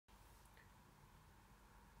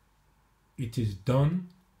it is done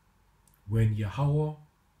when Yahweh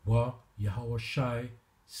Shai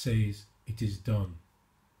says it is done.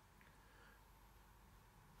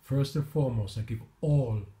 First and foremost, I give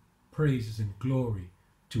all praises and glory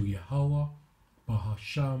to Yahweh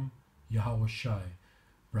Bahasham Yahweh Shai.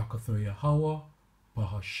 Brakatho Yahweh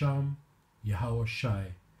Bahasham Yahweh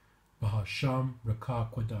Shai. Bahasham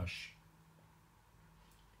Rakah Kwadash.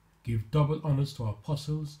 Give double honors to our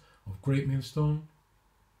apostles of Great Millstone,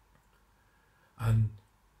 and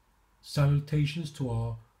salutations to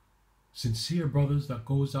our sincere brothers that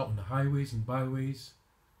goes out on the highways and byways,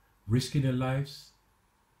 risking their lives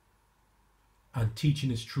and teaching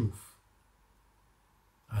His truth.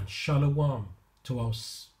 And shalom to our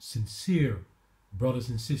sincere brothers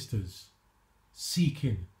and sisters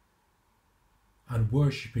seeking and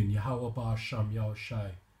worshipping Yahweh Ba'asham Yahweh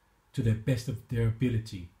Shai to the best of their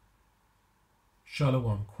ability.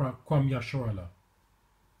 Shalom, Kwam Yasharala.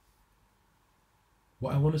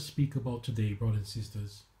 What I want to speak about today, brothers and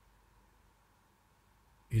sisters,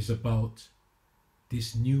 is about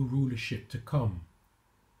this new rulership to come,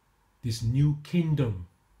 this new kingdom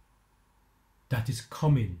that is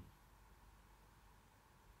coming.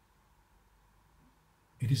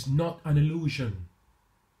 It is not an illusion,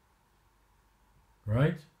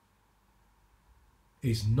 right?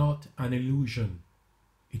 It's not an illusion.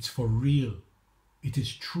 It's for real. It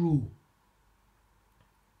is true.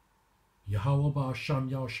 Yahweh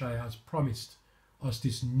Ba'asham Yahweh Shai has promised us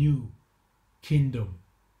this new kingdom.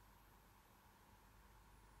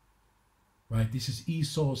 Right? This is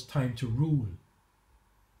Esau's time to rule.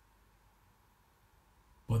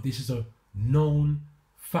 But this is a known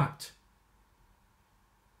fact,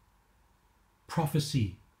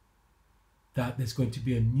 prophecy, that there's going to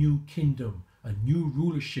be a new kingdom, a new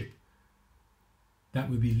rulership that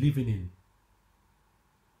we'll be living in.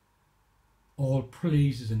 All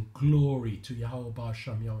praises and glory to Yahweh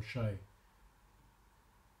Ba'asham Yahweh Shai.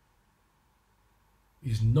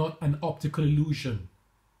 Is not an optical illusion,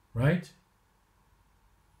 right?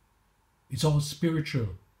 It's all spiritual.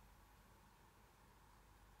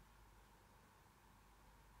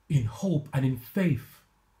 In hope and in faith.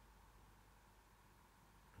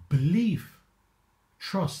 Belief,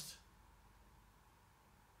 trust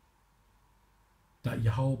that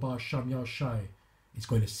Yahweh Ba'asham Yahweh Shai is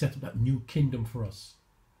going to set up that new kingdom for us.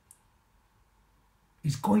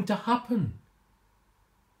 It's going to happen.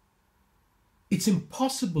 It's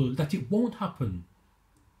impossible that it won't happen.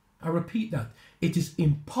 I repeat that. It is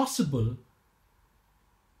impossible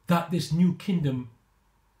that this new kingdom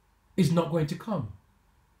is not going to come.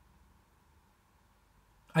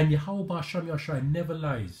 And Yahweh Ba'asham Yahweh Shai never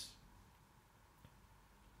lies.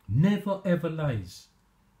 Never ever lies.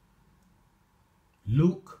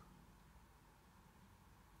 Luke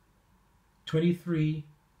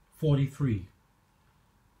 23:43.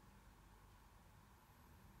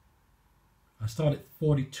 I start at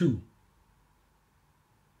 42.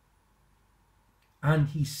 And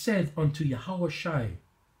he said unto Yahweh Shai,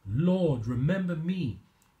 Lord, remember me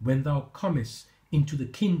when thou comest into the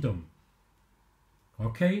kingdom.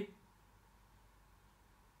 Okay?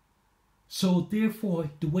 So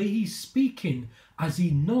therefore, the way he's speaking, as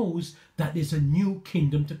he knows that there's a new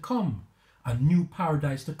kingdom to come, a new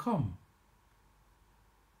paradise to come.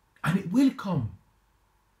 And it will come.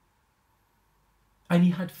 And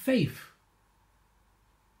he had faith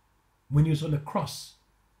when he was on the cross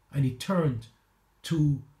and he turned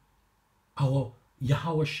to our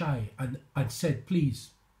Yahweh Shai and said,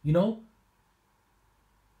 please,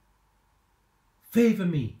 favor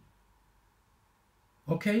me.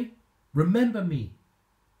 Okay? Remember me.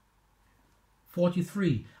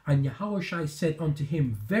 43. And Yahweh Shai said unto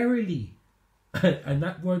him, verily, and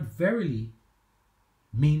that word verily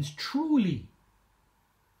means truly.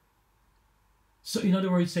 So in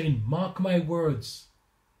other words, saying, mark my words.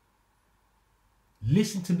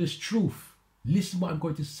 Listen to this truth. Listen what I'm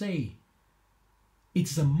going to say.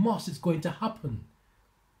 It's a must. It's going to happen.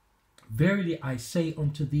 Verily I say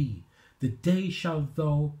unto thee, the day shalt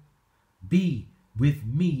thou be with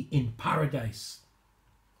me in paradise.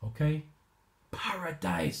 Okay?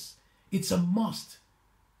 Paradise. It's a must.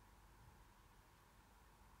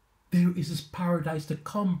 There is this paradise to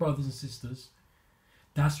come, brothers and sisters.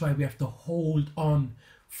 That's why we have to hold on.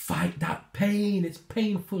 Fight that pain. It's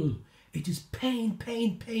painful. It is pain,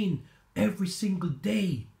 pain, pain every single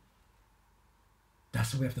day.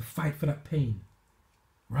 That's why we have to fight for that pain.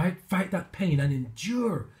 Right? Fight that pain and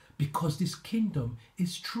endure, because this kingdom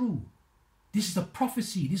is true. This is a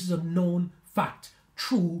prophecy. This is a known fact.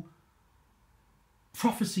 True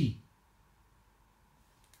prophecy.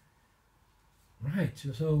 Right.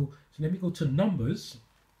 So let me go to Numbers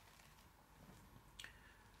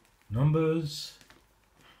Numbers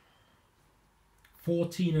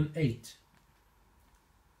 14 and 8.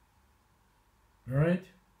 All right.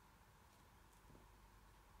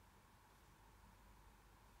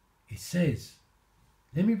 It says,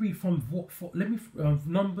 let me read from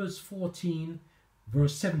Numbers 14,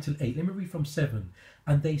 verse 7 till 8. Let me read from 7.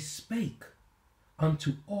 And they spake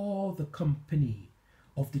unto all the company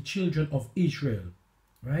of the children of Israel.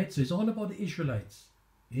 Right? So it's all about the Israelites.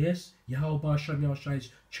 Yes, Yahweh Shem Yahshai's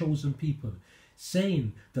chosen people,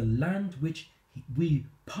 saying, the land which we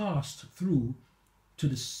passed through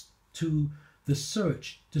to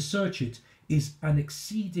search it is an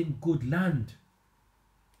exceeding good land.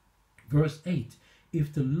 Verse 8,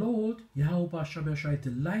 if the Lord Yahweh Shem Yahshai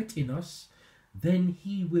delight in us, then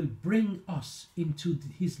he will bring us into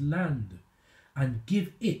his land and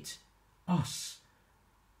give it us,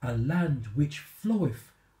 a land which floweth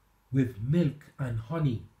with milk and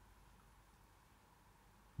honey.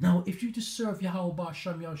 Now, if you just serve Yahweh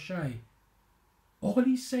Shem Yahshai, all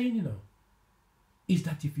he's saying, is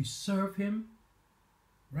that if you serve him,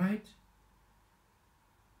 right,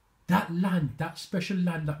 that land, that special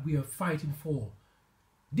land that we are fighting for,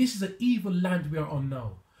 this is an evil land we are on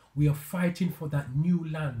now. We are fighting for that new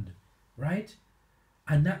land, right?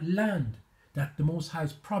 And that land that the Most High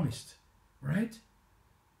has promised, right?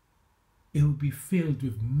 It will be filled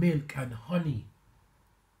with milk and honey.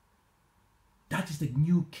 That is the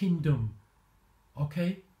new kingdom,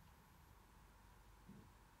 okay?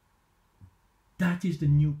 That is the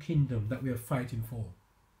new kingdom that we are fighting for.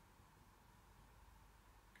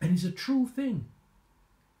 And it's a true thing,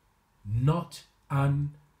 not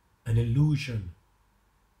an illusion,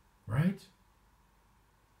 right?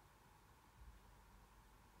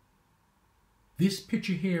 This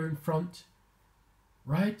picture here in front,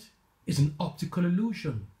 right, is an optical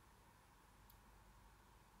illusion.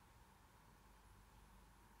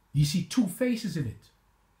 You see two faces in it,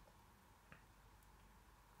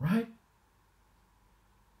 right?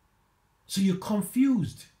 So you're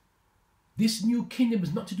confused. This new kingdom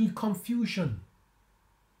is not to do with confusion,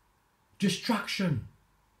 distraction.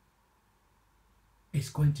 It's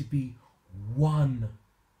going to be one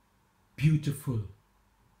beautiful,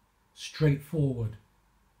 straightforward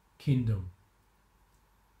kingdom.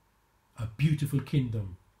 A beautiful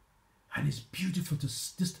kingdom. And it's beautiful to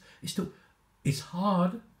just, it's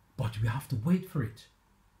hard, but we have to wait for it.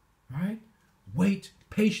 Right? Wait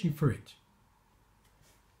patiently for it.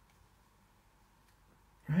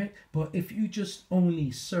 Right? But if you just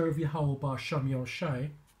only serve Yahweh Shem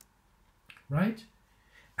Yahshai, right?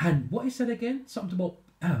 And what he said again, something about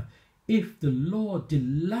if the Lord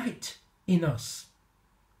delight in us,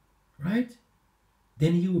 right?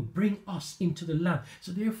 Then he will bring us into the land.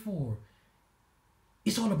 So therefore,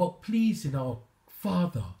 it's all about pleasing our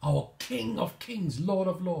Father, our King of Kings, Lord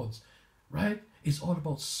of Lords, right? It's all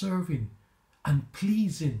about serving and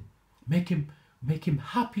pleasing, make him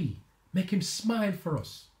happy, make him smile for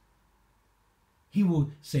us. He will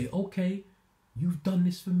say, okay, you've done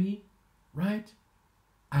this for me, right?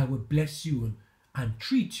 I will bless you and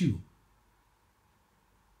treat you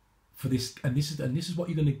for this, and this is what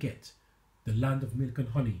you're going to get, the land of milk and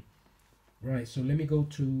honey. Right, so let me go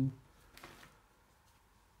to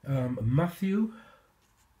Matthew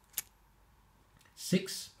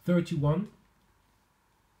 6:31.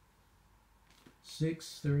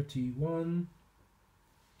 6:31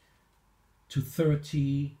 to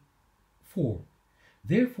 34.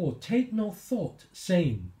 Therefore take no thought,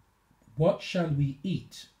 saying, what shall we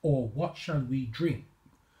eat, or what shall we drink,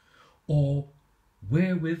 or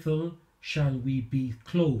wherewithal shall we be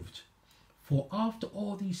clothed? For after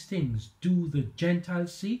all these things do the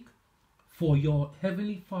Gentiles seek? For your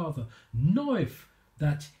heavenly Father knoweth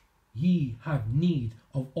that ye have need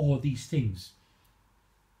of all these things.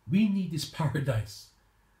 We need this paradise.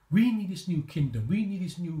 We need this new kingdom. We need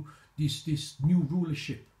this new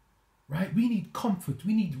rulership, right? We need comfort.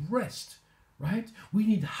 We need rest, right? We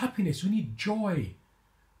need happiness. We need joy,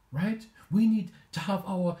 right? We need to have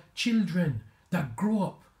our children that grow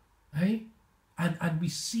up, right? And we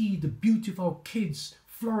see the beauty of our kids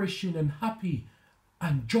flourishing and happy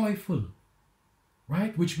and joyful,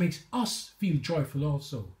 right? Which makes us feel joyful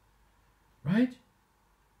also, right?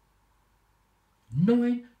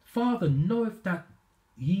 Knowing, Father knoweth that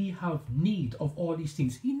ye have need of all these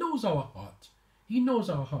things. He knows our heart. He knows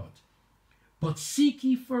our heart. But seek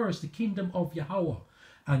ye first the kingdom of Yahweh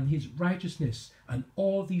and his righteousness, and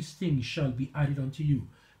all these things shall be added unto you.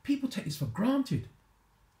 People take this for granted.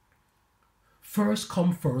 First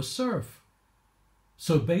come, first serve.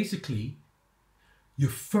 So basically, you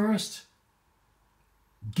first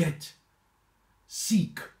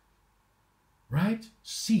seek, Right?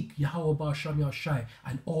 Seek Yahweh Ba'asham Yahushai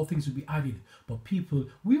and all things will be added. But people,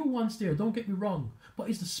 we were once there, don't get me wrong. But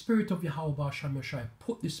it's the spirit of Yahweh Ba'asham Yahushai.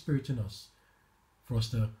 Put this spirit in us for us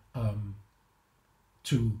to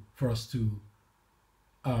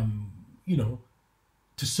you know,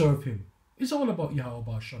 to serve him. It's all about Yahweh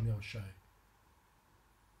Ba'asham Yahushai.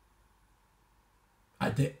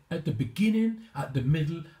 At the beginning, at the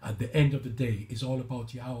middle, at the end of the day, it's all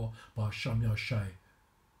about Yahweh Ba'asham Yahushai.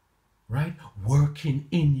 Right? Working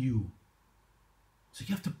in you. So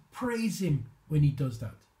you have to praise him when he does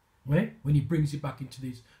that. Right? When he brings you back into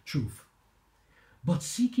this truth. But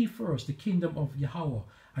seek ye first the kingdom of Yahweh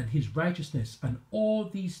and his righteousness, and all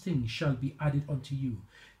these things shall be added unto you.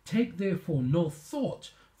 Take therefore no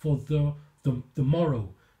thought for the morrow.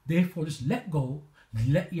 Therefore just let go.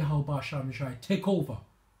 Let Yahweh Ba'asham Yahushai take over.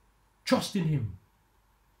 Trust in him.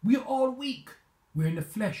 We are all weak. We're in the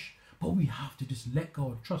flesh. But we have to just let go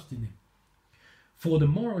and trust in him. For the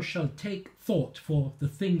morrow shall take thought for the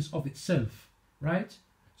things of itself. Right?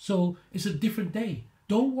 So it's a different day.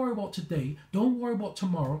 Don't worry about today. Don't worry about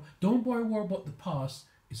tomorrow. Don't worry about the past.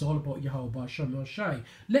 It's all about Yahweh Ba'asham Yahushai.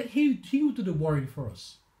 Let he do the worrying for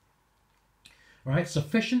us. Right?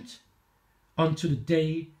 Sufficient unto the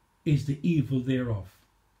day is the evil thereof.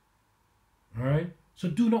 Alright? So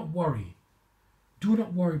do not worry. Do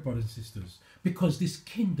not worry, brothers and sisters, because this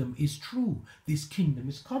kingdom is true. This kingdom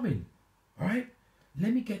is coming. Alright?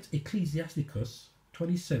 Let me get Ecclesiasticus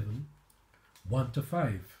 27,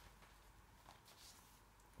 1-5.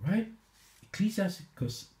 Right?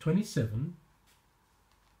 Ecclesiasticus 27,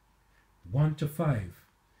 1-5.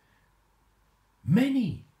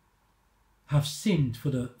 Many have sinned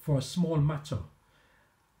for a small matter,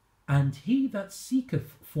 and he that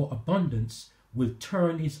seeketh for abundance will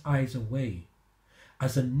turn his eyes away.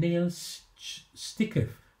 As a nail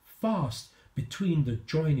sticketh fast between the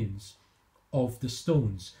joinings of the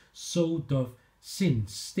stones, so doth sin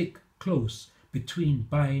stick close between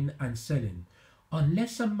buying and selling.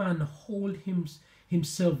 Unless a man hold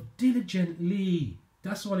himself diligently,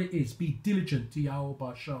 that's all it is, be diligent to Yahweh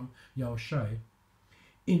Ba'asham Yahushai,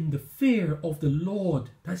 in the fear of the Lord,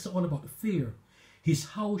 that's all about the fear, his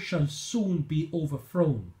house shall soon be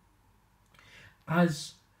overthrown.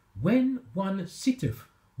 As when one sitteth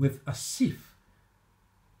with a sieve,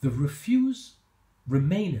 the refuse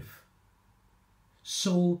remaineth,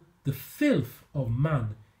 so the filth of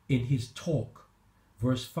man in his talk.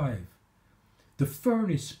 Verse 5. The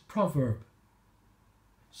furnace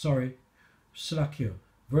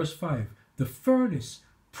verse 5. The furnace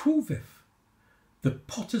proveth the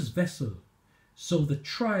potter's vessel, so the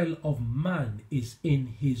trial of man is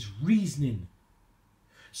in his reasoning.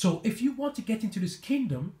 So if you want to get into this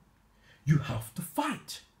kingdom, you have to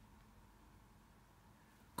fight.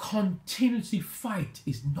 Continuously fight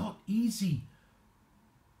is not easy.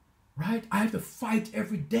 Right? I have to fight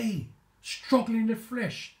every day, struggling in the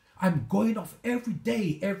flesh. I'm going off every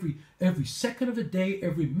day, every second of the day,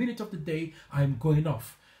 every minute of the day, I'm going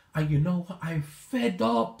off. And you know what? I'm fed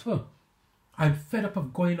up. I'm fed up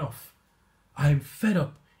of going off. I'm fed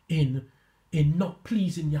up in not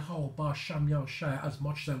pleasing Yahweh Ba'asham Yahushai as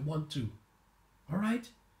much as I want to. Alright?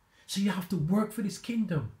 So you have to work for this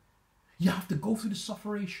kingdom. You have to go through the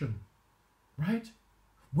sufferation. Right?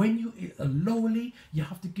 When you are lowly, you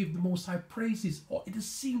have to give the Most High praises. Or it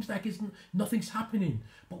just seems like nothing's happening.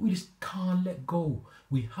 But we just can't let go.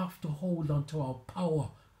 We have to hold on to our power.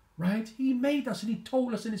 Right? He made us and he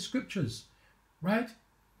told us in his scriptures. Right?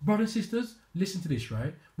 Brothers and sisters, listen to this,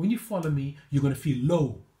 right? When you follow me, you're going to feel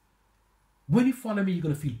low. When you follow me, you're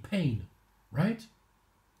going to feel pain. Right?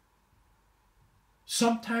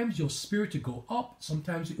 Sometimes your spirit will go up.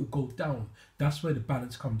 Sometimes it will go down. That's where the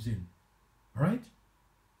balance comes in. Alright?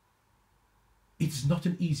 It's not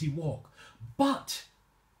an easy walk. But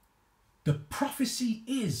the prophecy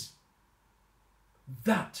is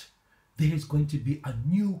that there is going to be a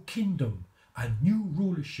new kingdom, a new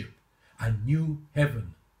rulership, a new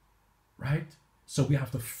heaven. Right? So we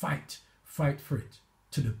have to fight for it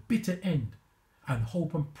to the bitter end and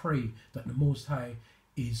hope and pray that the Most High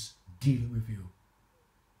is dealing with you.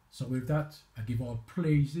 So with that, I give all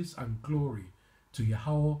praises and glory to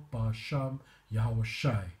Yahweh Ba'asham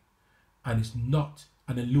Yahushai. And it's not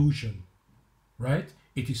an illusion, right?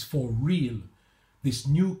 It is for real. This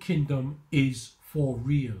new kingdom is for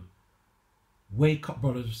real. Wake up,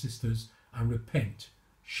 brothers and sisters, and repent.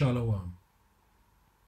 Shalom.